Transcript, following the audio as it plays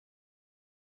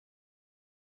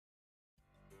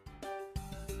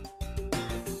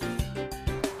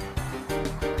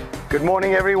Good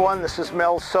morning everyone, this is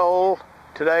Mel Soul.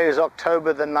 Today is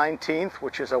October the 19th,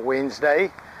 which is a Wednesday,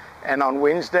 and on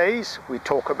Wednesdays we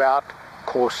talk about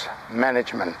course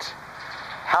management.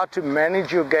 How to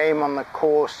manage your game on the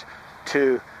course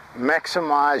to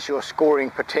maximize your scoring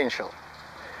potential.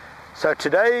 So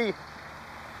today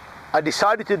I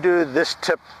decided to do this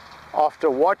tip after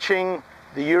watching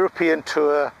the European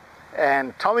Tour,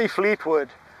 and Tommy Fleetwood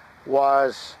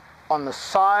was on the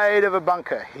side of a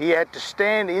bunker. He had to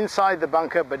stand inside the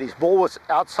bunker, but his ball was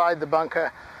outside the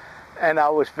bunker, and I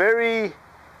was very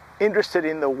interested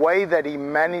in the way that he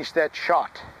managed that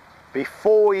shot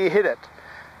before he hit it.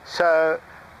 So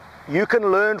you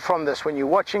can learn from this when you're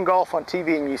watching golf on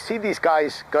TV and you see these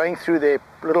guys going through their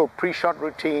little pre-shot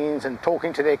routines and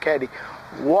talking to their caddy.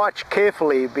 Watch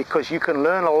carefully, because you can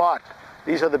learn a lot.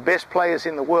 These are the best players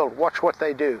in the world. Watch what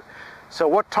they do. So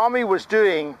what Tommy was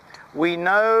doing, we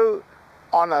know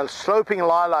on a sloping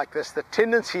lie like this, the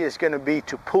tendency is going to be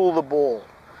to pull the ball.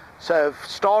 So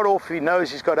start off, he knows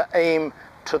he's got to aim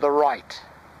to the right.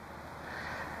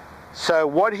 So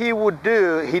what he would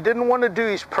do, he didn't want to do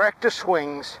his practice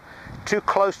swings too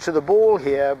close to the ball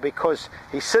here, because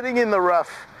he's sitting in the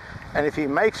rough, and if he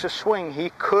makes a swing, he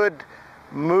could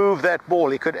move that ball.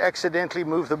 He could accidentally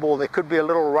move the ball. There could be a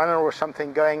little runner or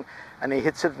something going, and he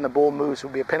hits it and the ball moves, it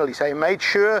would be a penalty. So he made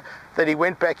sure that he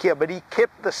went back here, but he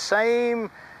kept the same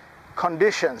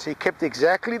conditions. He kept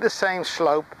exactly the same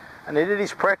slope, and he did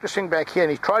his practicing back here,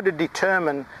 and he tried to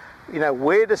determine, you know,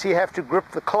 where does he have to grip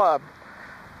the club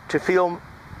to feel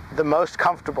the most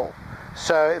comfortable.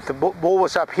 So if the ball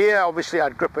was up here, obviously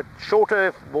I'd grip it shorter.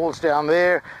 If the ball's down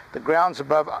there, the ground's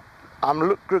above,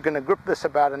 I'm going to grip this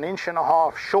about 1.5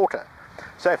 inches shorter.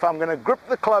 So if I'm going to grip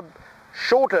the club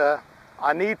shorter,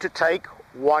 I need to take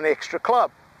one extra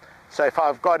club. So if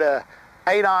I've got a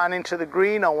 8-iron into the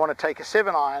green, I want to take a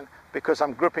 7-iron because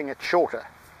I'm gripping it shorter.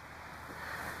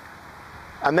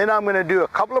 And then I'm going to do a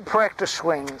couple of practice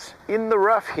swings in the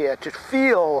rough here to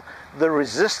feel the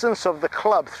resistance of the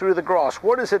club through the grass.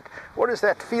 What does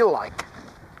that feel like?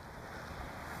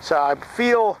 So I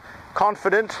feel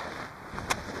confident.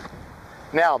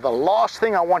 Now the last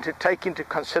thing I want to take into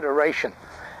consideration,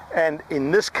 and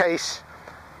in this case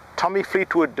Tommy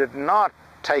Fleetwood did not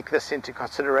take this into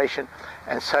consideration,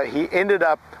 and so he ended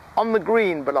up on the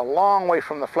green but a long way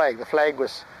from the flag. The flag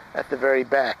was at the very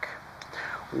back.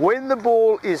 When the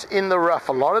ball is in the rough,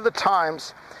 a lot of the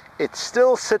times it's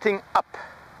still sitting up.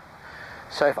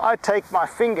 So if I take my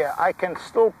finger, I can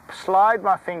still slide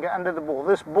my finger under the ball.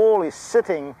 This ball is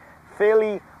sitting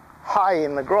fairly high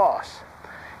in the grass.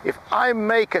 If I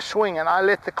make a swing and I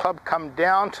let the club come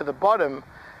down to the bottom,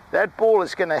 that ball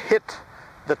is going to hit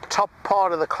the top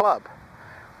part of the club.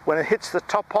 When it hits the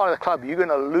top part of the club, you're going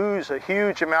to lose a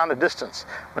huge amount of distance.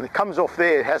 When it comes off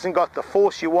there, it hasn't got the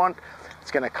force you want.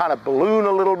 It's going to kind of balloon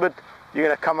a little bit. You're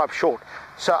going to come up short.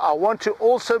 So I want to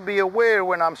also be aware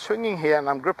when I'm swinging here and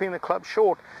I'm gripping the club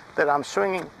short, that I'm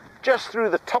swinging just through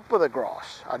the top of the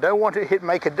grass. I don't want to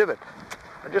make a divot.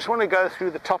 I just want to go through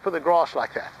the top of the grass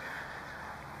like that.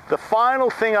 The final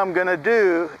thing I'm going to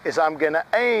do is I'm going to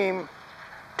aim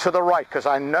to the right, because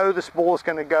I know this ball is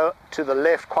going to go to the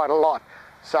left quite a lot.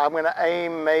 So I'm going to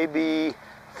aim maybe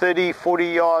 30, 40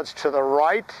 yards to the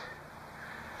right,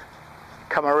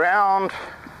 come around,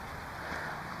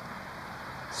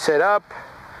 set up,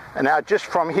 and now just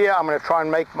from here I'm going to try and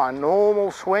make my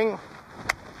normal swing,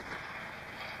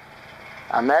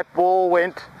 and that ball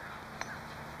went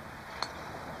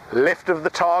left of the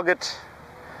target.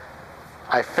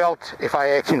 I felt,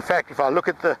 in fact, if I look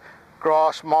at the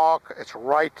grass mark, it's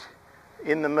right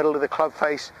in the middle of the club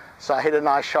face, so I hit a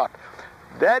nice shot.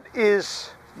 That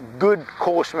is good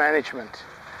course management.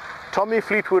 Tommy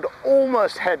Fleetwood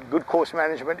almost had good course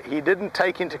management. He didn't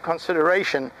take into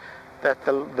consideration that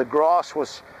the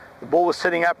ball was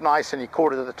sitting up nice and he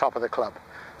caught it at the top of the club.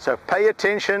 So pay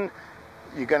attention,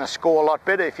 you're going to score a lot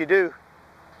better if you do.